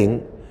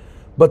wedding,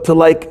 but to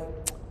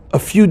a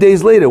few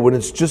days later when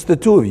it's just the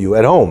two of you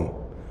at home.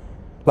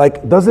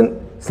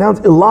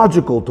 Sounds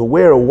illogical to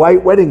wear a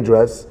white wedding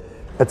dress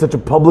at such a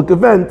public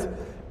event.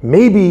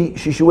 Maybe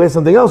she should wear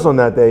something else on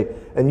that day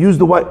and use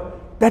the white.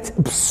 That's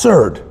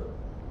absurd.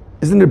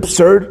 Isn't it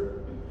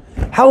absurd?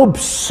 How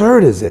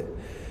absurd is it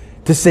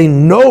to say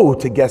no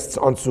to guests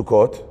on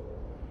Sukkot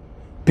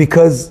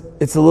because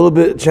it's a little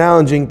bit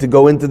challenging to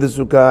go into the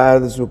sukkah, out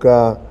of the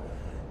sukkah,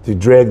 to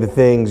drag the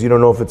things. You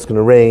don't know if it's going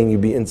to rain. You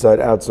be inside,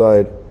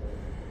 outside.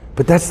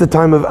 But that's the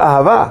time of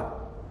ahava.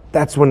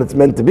 That's when it's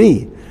meant to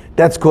be.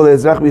 That's called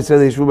Ezrach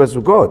B'Yisrael Yeshu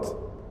B'Sukkot.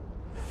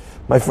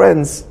 My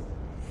friends,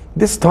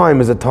 this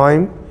time is a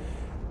time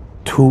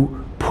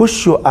to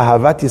push your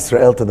Ahavat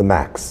Yisrael to the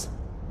max.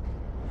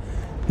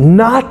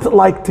 Not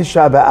like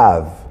Tisha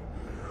B'Av,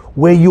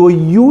 where you're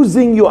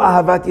using your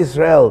Ahavat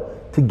Yisrael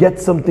to get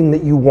something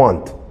that you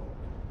want,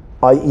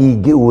 i.e.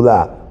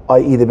 Geula,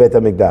 i.e. the Beit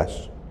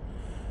HaMikdash.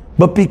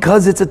 But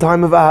because it's a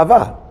time of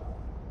Ahava.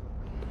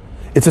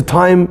 It's a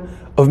time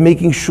of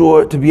making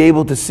sure to be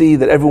able to see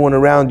that everyone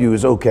around you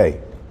is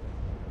okay.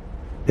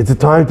 It's a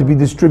time to be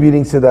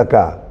distributing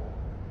tzedakah.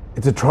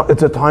 It's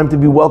a time to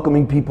be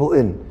welcoming people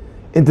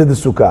into the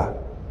sukkah.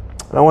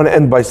 And I want to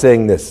end by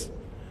saying this.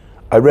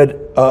 I read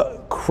a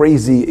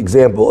crazy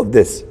example of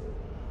this.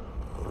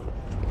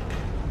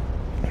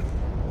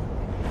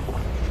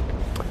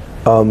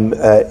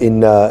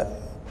 In Rav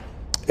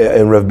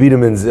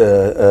Biederman's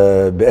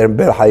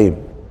Be'er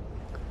Hayim.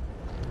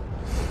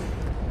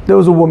 There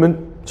was a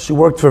woman. She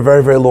worked for a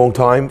very, very long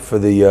time for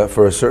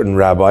a certain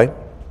rabbi.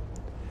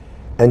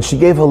 And she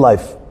gave her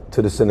life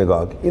to the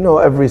synagogue.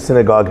 Every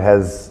synagogue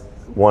has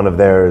one of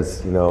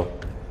theirs,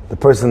 the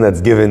person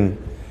that's given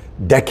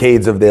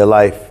decades of their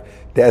life.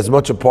 They're as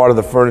much a part of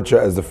the furniture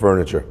as the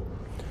furniture.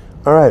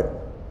 All right.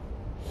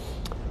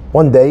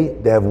 One day,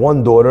 they have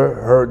one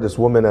daughter, this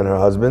woman and her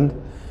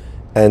husband,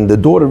 and the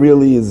daughter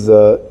really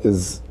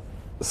is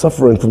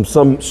suffering from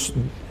some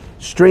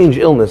strange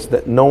illness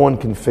that no one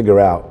can figure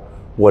out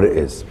what it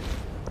is.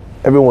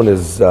 Everyone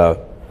is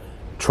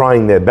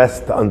trying their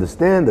best to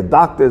understand, the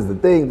doctors, the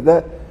thing,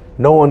 that.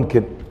 No one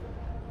could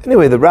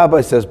Anyway, the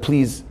rabbi says,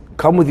 please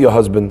come with your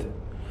husband,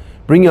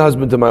 bring your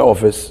husband to my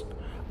office.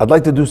 I'd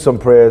like to do some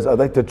prayers. I'd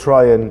like to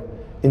try and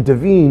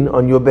intervene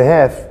on your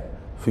behalf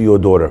for your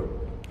daughter.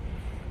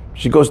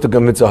 She goes to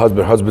convince her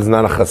husband. Her husband's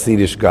not a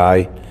Hasidish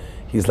guy.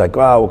 He's like,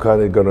 wow, we're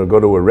kind of going to go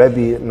to a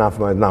Rebbe. Not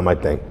my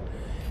thing.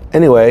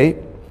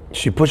 Anyway,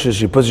 she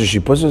pushes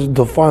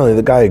until finally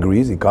the guy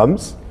agrees. He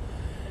comes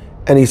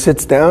and he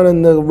sits down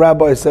and the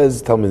rabbi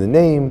says, tell me the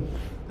name.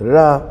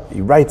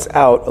 He writes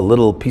out a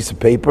little piece of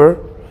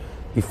paper.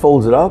 He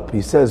folds it up.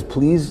 He says,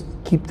 please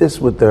keep this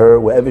with her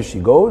wherever she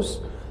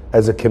goes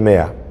as a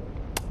kemeah.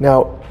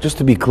 Now, just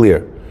to be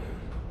clear,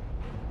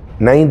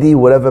 90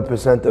 whatever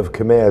percent of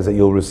kemeahs that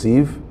you'll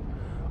receive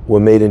were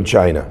made in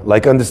China.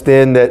 Like,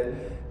 understand that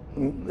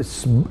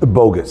it's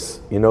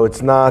bogus.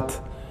 It's not,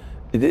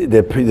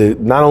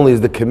 not only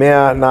is the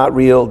kemeah not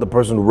real, the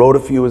person who wrote a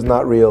few is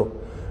not real,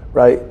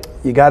 right?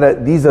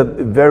 These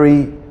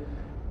are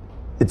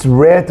it's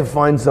rare to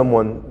find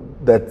someone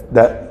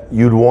that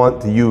you'd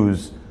want to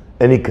use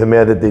any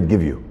kemeah that they'd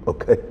give you,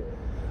 okay?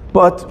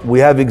 But we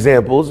have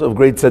examples of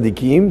great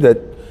tzaddikim that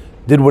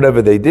did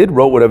whatever they did,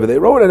 wrote whatever they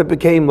wrote, and it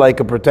became like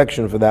a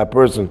protection for that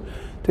person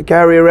to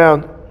carry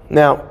around.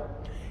 Now,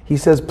 he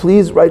says,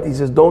 please, right? He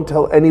says, don't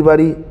tell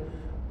anybody.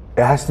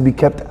 It has to be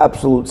kept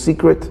absolute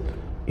secret.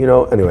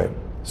 Anyway.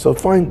 So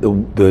fine,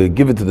 they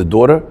give it to the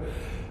daughter.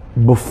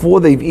 Before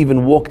they've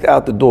even walked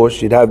out the door,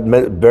 she'd have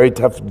very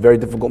tough, very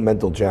difficult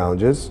mental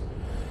challenges.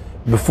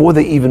 Before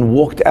they even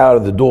walked out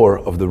of the door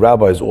of the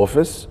rabbi's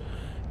office,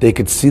 they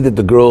could see that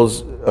the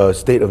girl's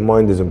state of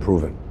mind is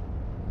improving.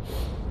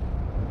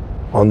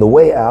 On the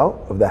way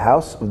out of the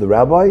house of the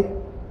rabbi,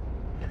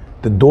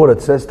 the daughter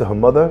says to her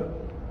mother,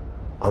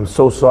 I'm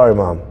so sorry,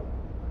 Mom,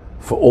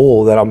 for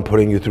all that I'm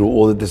putting you through,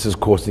 all that this is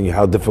costing you,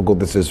 how difficult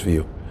this is for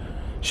you.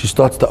 She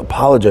starts to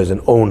apologize and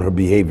own her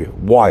behavior.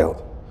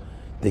 Wild.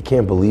 They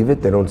can't believe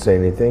it. They don't say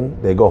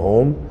anything. They go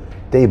home.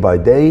 Day by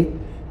day,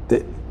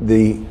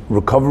 the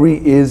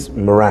recovery is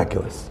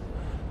miraculous.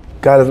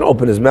 Guy doesn't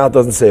open his mouth,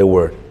 doesn't say a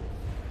word.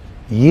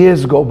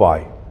 Years go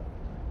by.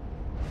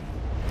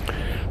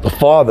 The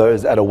father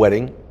is at a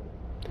wedding.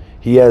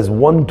 He has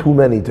one too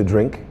many to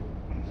drink.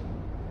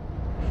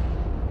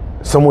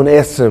 Someone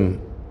asks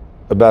him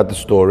about the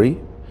story,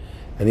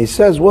 and he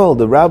says, well,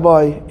 the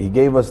rabbi, he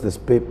gave us this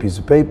piece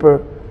of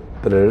paper,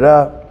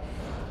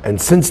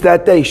 and since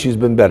that day she's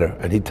been better.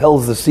 And he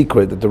tells the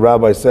secret that the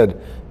rabbi said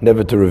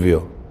never to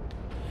reveal.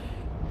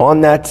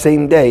 On that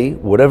same day,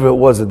 whatever it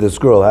was that this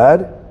girl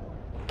had,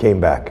 came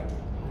back.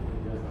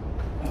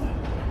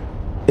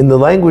 In the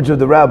language of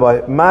the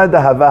rabbi, ma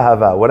dahava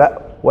hava,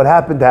 what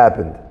happened,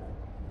 happened.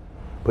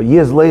 But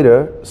years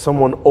later,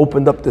 someone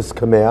opened up this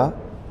kemeah,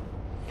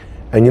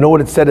 and you know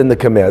what it said in the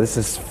kemeah? This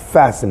is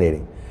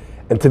fascinating.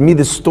 And to me,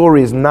 this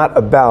story is not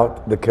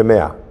about the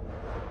kemeah,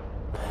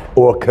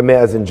 or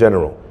kemeahs in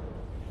general,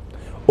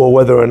 or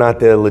whether or not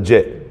they're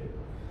legit.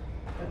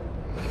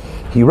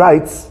 He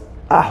writes,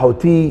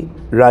 Ahoti,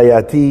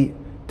 Rayati,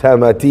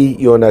 Tamati,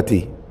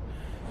 Yonati.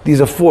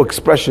 These are 4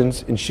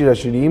 expressions in Shir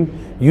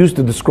HaShirim used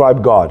to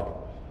describe God.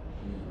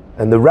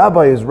 And the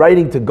rabbi is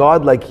writing to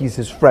God like he's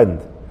his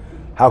friend,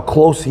 how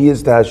close he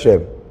is to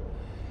Hashem.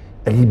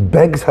 And he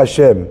begs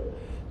Hashem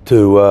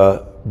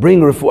to bring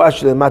refuah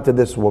shlema to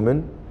this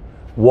woman.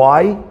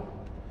 Why?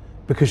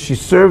 Because she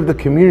served the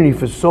community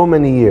for so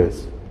many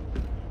years.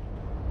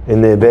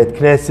 In the Beit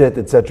Knesset,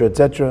 etc.,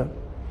 etc.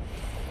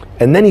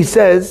 And then he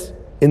says,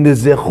 in the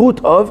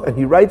zechut of, and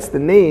he writes the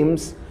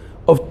names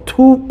of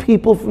 2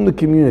 people from the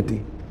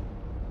community.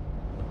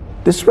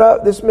 This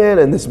man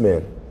and this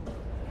man.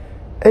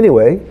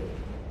 Anyway,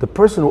 the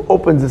person who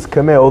opens this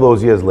kemeah all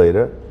those years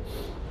later,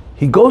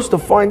 he goes to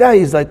find out,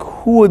 he's like,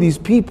 who are these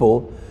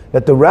people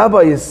that the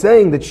rabbi is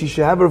saying that she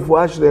should have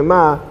refuah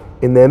shlema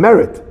in their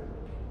merit?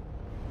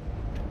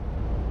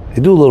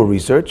 They do a little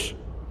research,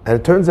 and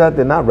it turns out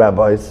they're not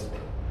rabbis.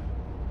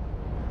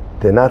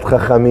 They're not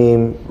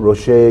chachamim,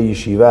 roshei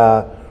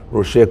yeshiva,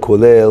 roshei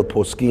kolel,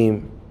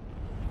 poskim.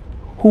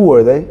 Who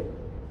were they?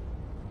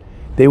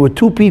 They were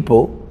 2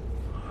 people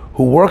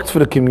who worked for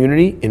the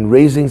community in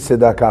raising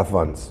tzedakah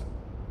funds.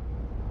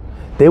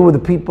 They were the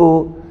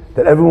people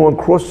that everyone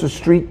crossed the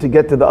street to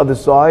get to the other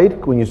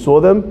side when you saw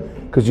them,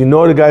 because you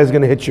know the guy is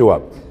going to hit you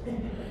up.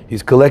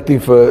 He's collecting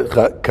for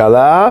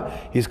Kala,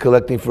 he's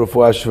collecting for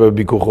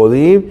Bikur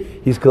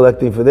Cholim, he's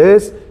collecting for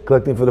this,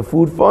 collecting for the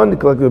food fund,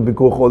 collecting for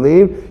Bikur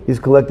Cholim, he's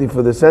collecting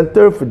for the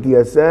center, for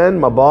DSN,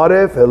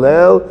 Mabaref,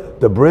 Hillel,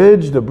 the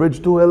bridge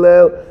to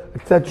Hillel,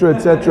 etc.,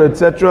 etc.,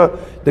 etc.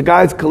 The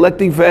guy's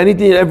collecting for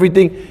anything and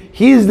everything.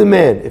 He's the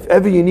man. If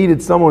ever you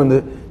needed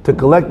someone to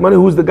collect money,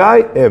 who's the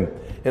guy? Him.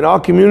 In our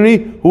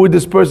community, who would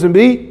this person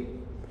be?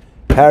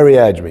 Harry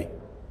Ajmi.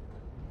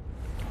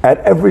 At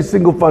every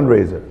single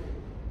fundraiser.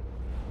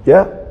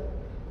 Yeah?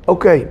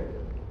 Okay.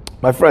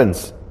 My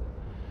friends,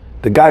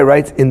 the guy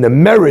writes, in the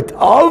merit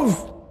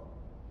of,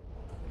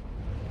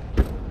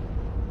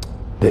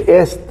 they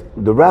asked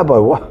the rabbi,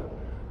 what?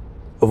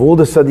 Of all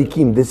the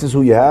tzaddikim, this is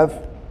who you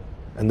have?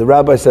 And the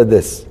rabbi said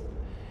this.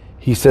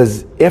 He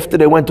says, after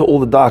they went to all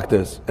the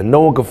doctors and no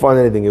one could find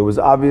anything, it was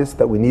obvious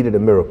that we needed a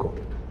miracle.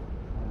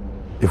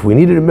 If we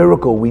needed a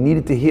miracle, we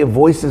needed to hear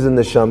voices in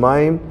the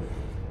Shamayim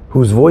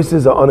whose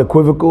voices are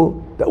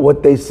unequivocal, that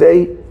what they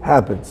say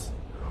happens.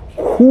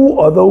 Who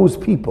are those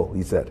people,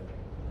 he said?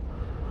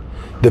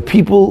 The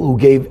people who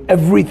gave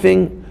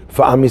everything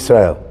for Am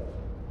Yisrael.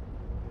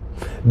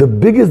 The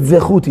biggest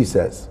zechut, he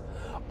says,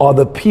 are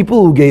the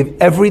people who gave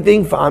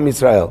everything for Am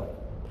Yisrael.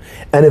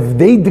 And if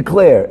they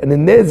declare, and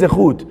in their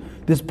zechut,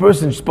 this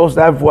person is supposed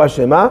to have refuah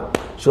shlema,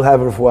 she'll have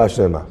refuah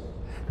shlema.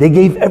 They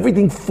gave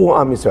everything for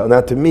Am Yisrael.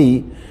 Now to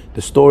me,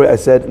 the story I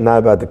said, not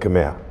about the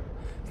Kameh.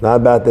 It's not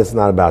about this,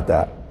 not about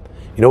that.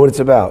 You know what it's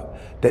about?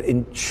 That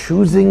in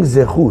choosing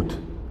zechut,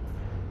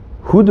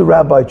 who the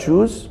rabbi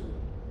choose?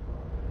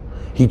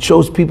 He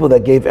chose people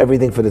that gave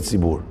everything for the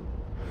tzibur.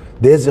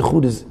 Their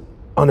zechut is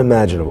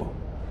unimaginable.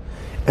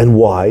 And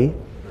why?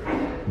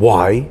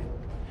 Why?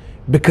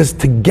 Because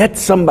to get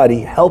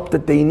somebody help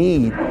that they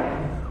need,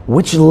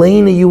 which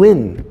lane are you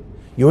in?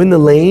 You're in the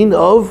lane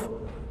of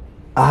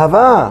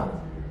ahava.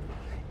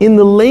 In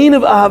the lane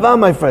of ahava,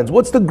 my friends,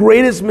 what's the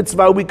greatest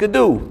mitzvah we could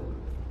do?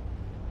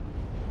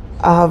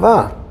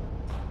 Ahava.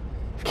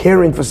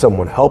 Caring for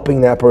someone,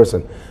 helping that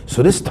person.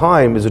 So this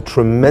time is a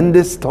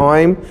tremendous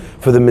time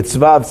for the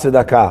mitzvah of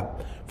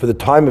tzedakah, for the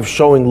time of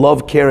showing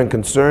love, care, and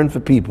concern for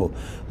people.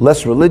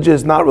 Less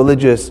religious, not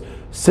religious,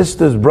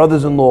 sisters,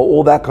 brothers-in-law,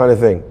 all that kind of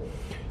thing.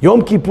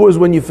 Yom Kippur is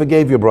when you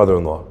forgave your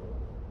brother-in-law.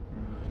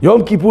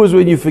 Yom Kippur is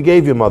when you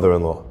forgave your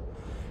mother-in-law.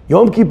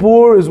 Yom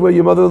Kippur is where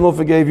your mother-in-law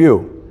forgave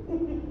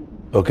you.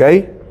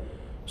 Okay?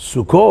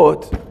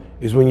 Sukkot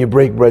is when you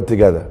break bread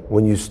together,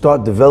 when you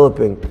start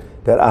developing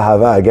that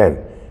ahava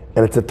again.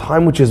 And it's a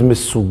time which is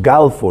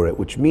misugal for it,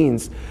 which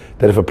means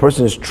that if a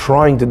person is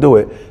trying to do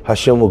it,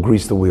 Hashem will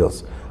grease the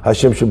wheels.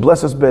 Hashem should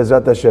bless us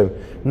be'ezrat Hashem,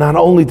 not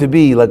only to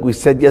be, like we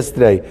said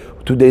yesterday,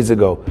 2 days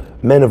ago,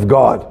 men of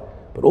God,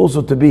 but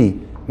also to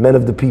be men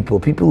of the people,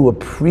 people who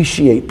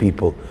appreciate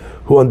people,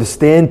 who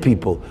understand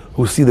people,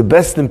 who see the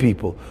best in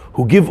people,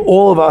 who give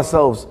all of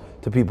ourselves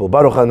to people.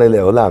 Baruch Hanei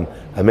Le'olam.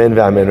 Amen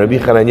ve'amen. Rabbi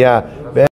Chananya.